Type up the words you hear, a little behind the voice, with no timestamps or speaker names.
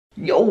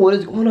Yo, what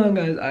is going on,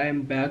 guys? I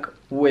am back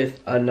with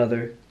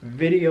another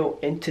video,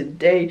 and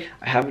today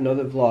I have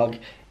another vlog.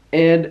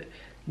 And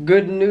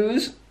good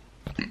news,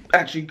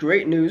 actually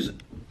great news.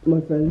 My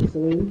friend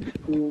Celine,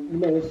 who you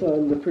might have saw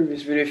in the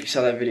previous video, if you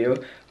saw that video,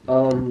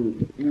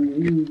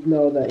 you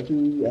know that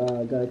he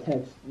got a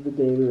text the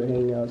day we were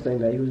hanging out saying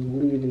that he was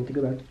leaving to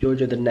go back to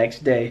Georgia the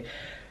next day.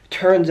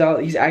 Turns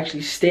out he's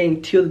actually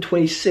staying till the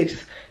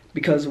 26th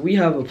because we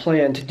have a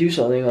plan to do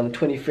something on the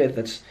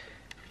 25th.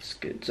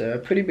 It's a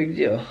pretty big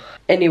deal.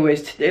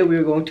 Anyways, today we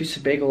are going to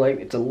Sebago Lake.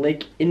 It's a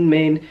lake in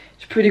Maine.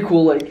 It's a pretty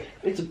cool lake.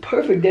 It's a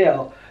perfect day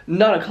out.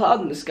 Not a cloud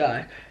in the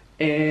sky.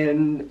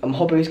 And I'm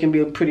hoping it's going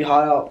to be pretty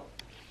hot out.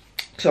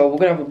 So we're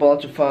going to have a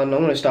bunch of fun. I'm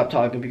going to stop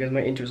talking because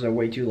my intros are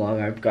way too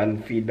long. I've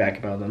gotten feedback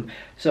about them.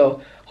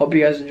 So, hope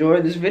you guys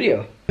enjoyed this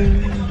video.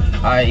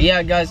 Alright,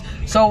 yeah guys.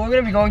 So we're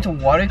going to be going to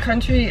water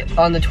country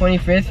on the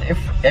 25th if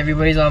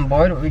everybody's on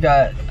board. We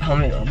got, how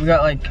many? We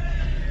got like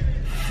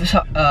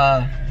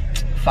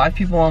 5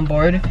 people on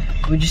board.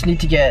 We just need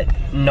to get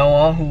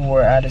Noah, who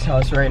we're at his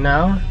house right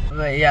now.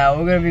 But yeah,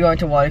 we're gonna be going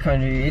to water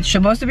country. It's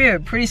supposed to be a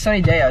pretty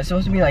sunny day. It's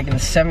supposed to be like in the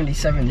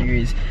 77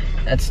 degrees.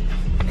 That's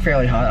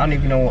fairly hot. I don't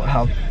even know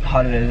how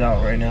hot it is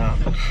out right now.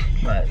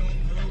 But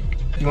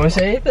you wanna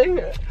say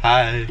anything?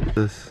 Hi.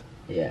 This.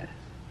 Yeah.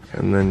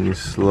 And then you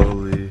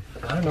slowly.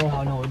 I don't know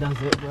how Noah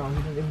does it, bro.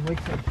 It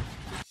wakes up.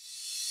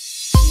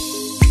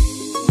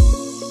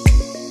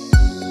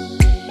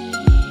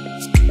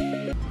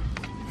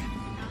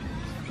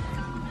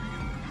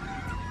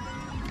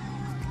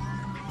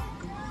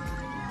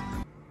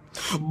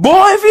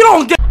 Boy, if you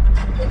don't get.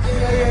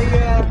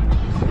 Yeah.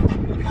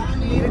 I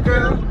need a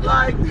girl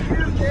like you.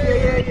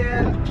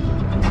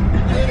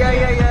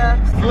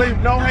 Yeah. Sleep,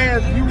 no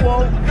hands, you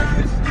won't.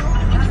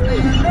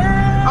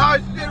 Oh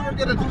shit, we're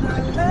gonna.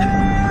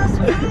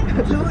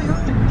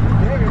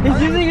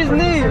 He's using his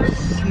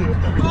knees.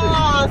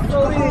 Oh,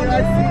 Celine,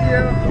 I see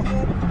you.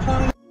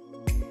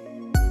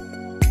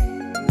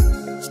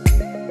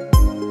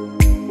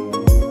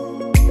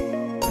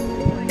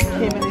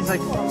 Came in, he's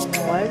like,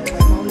 what?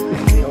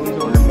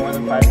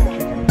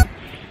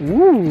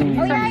 Ooh.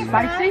 Oh yeah,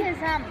 spicy?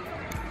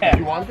 Yeah.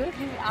 You want this?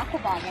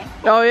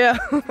 Oh yeah.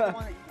 You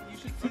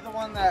should see the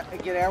one that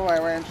get airway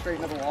ran straight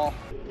into the wall.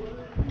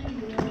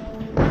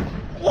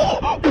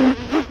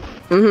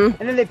 And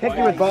then they picked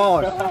you with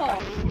balls.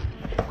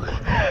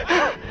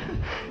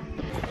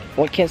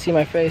 Well, can't see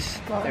my face.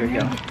 There we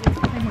go.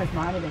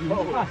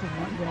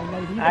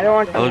 I don't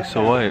want That looks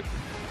so white.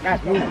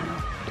 That's me.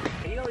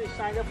 You already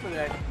signed up for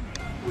that,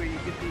 where you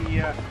get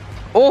the,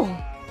 Oh!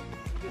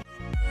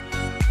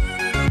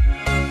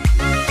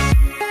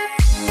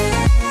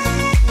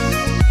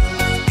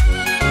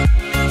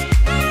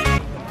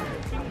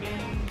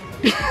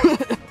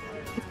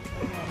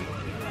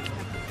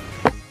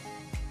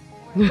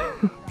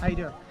 How you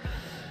doing?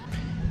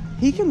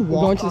 He can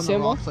walk going to the on the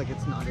sandbar? rocks like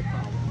it's not a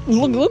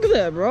problem. Look at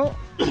that, bro.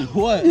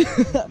 What?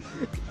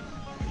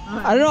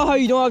 I don't know how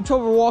you don't have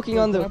trouble walking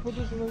on the. put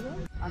this in the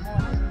ground?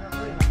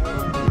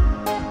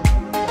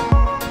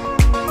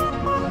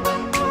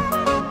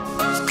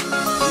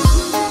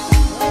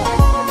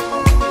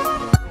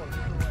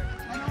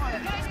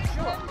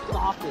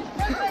 Stop it.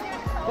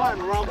 Fun,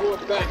 rumble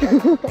it back.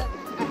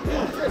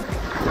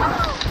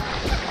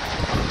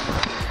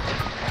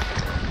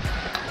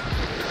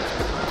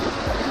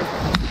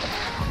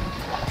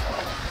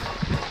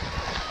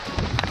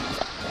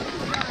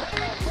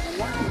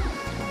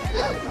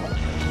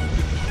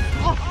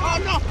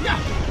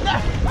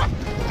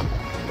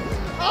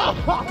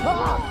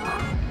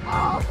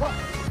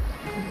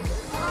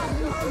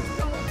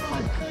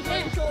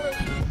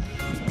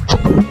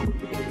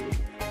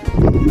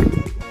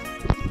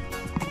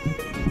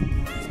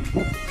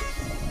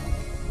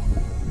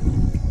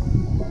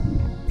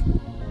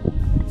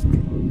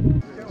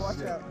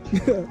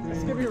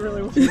 It's gonna be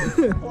really weird.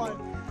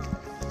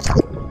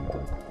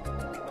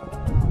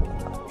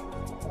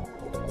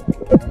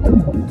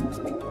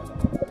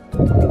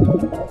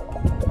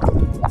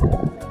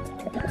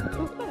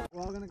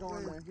 We're all gonna go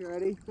in there. You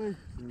ready? There's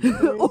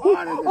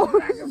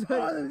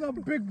a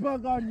big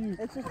bug on you.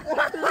 It's just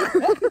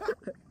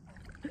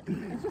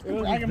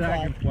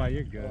Dragonfly,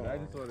 you're good. I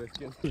just want to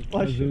skin.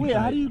 Wait,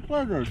 how do you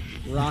play this?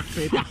 Rock,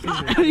 paper, scissors.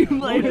 How do you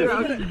play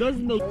it?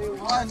 Doesn't know.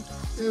 1,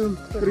 2,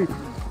 3.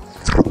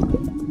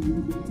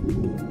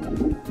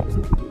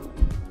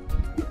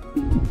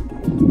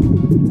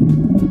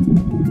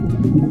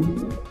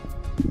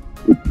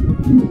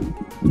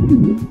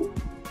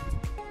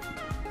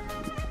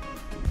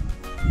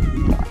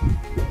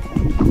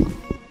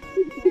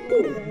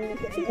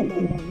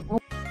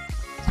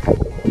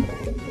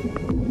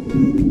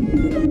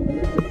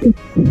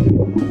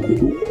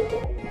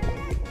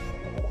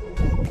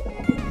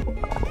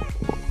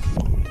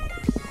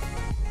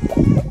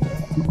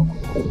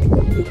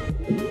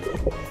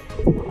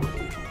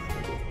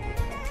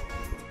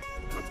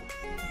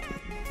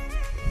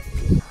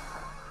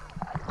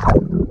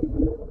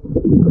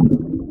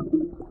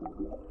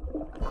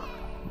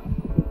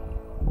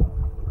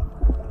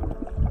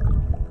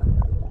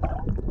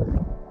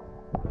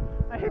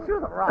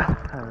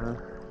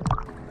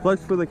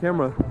 Flex for the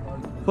camera.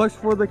 Flex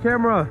for the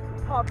camera.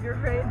 Pop your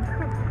face.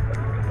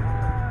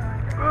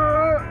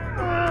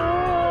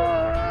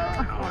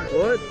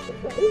 What?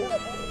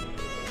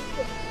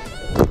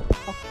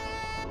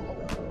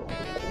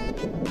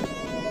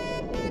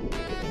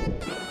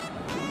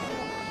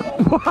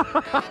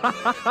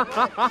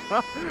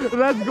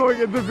 That's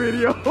going in the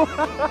video.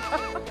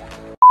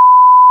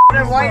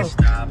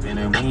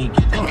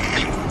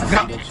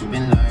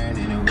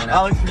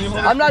 Alex, can you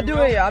hold I'm not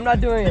doing it. I'm not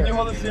doing it. Can you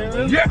hold the steering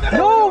wheel?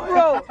 No,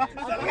 bro.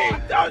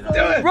 Don't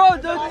do it. Bro,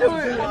 don't do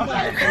it.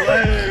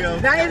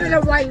 That isn't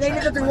a white lady,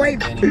 that's a white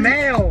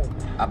male.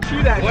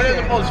 One of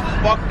the most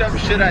fucked up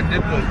shit I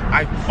did was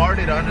I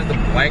farted under the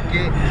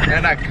blanket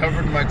and I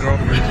covered my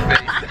girlfriend's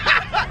face.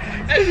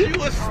 And she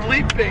was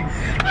sleeping.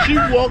 She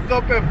woke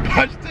up and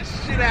punched the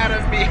shit out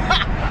of me.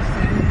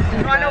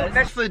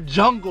 That's the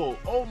jungle.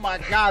 Oh my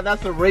god,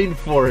 that's a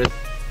rainforest.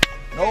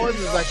 Noah's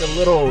is like a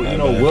little, you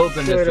know,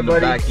 wilderness in the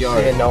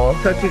backyard. Yeah, no.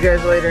 Talk to you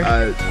guys later.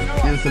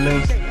 Here's the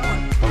news.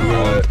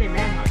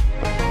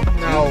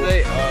 No.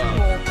 Tuesday,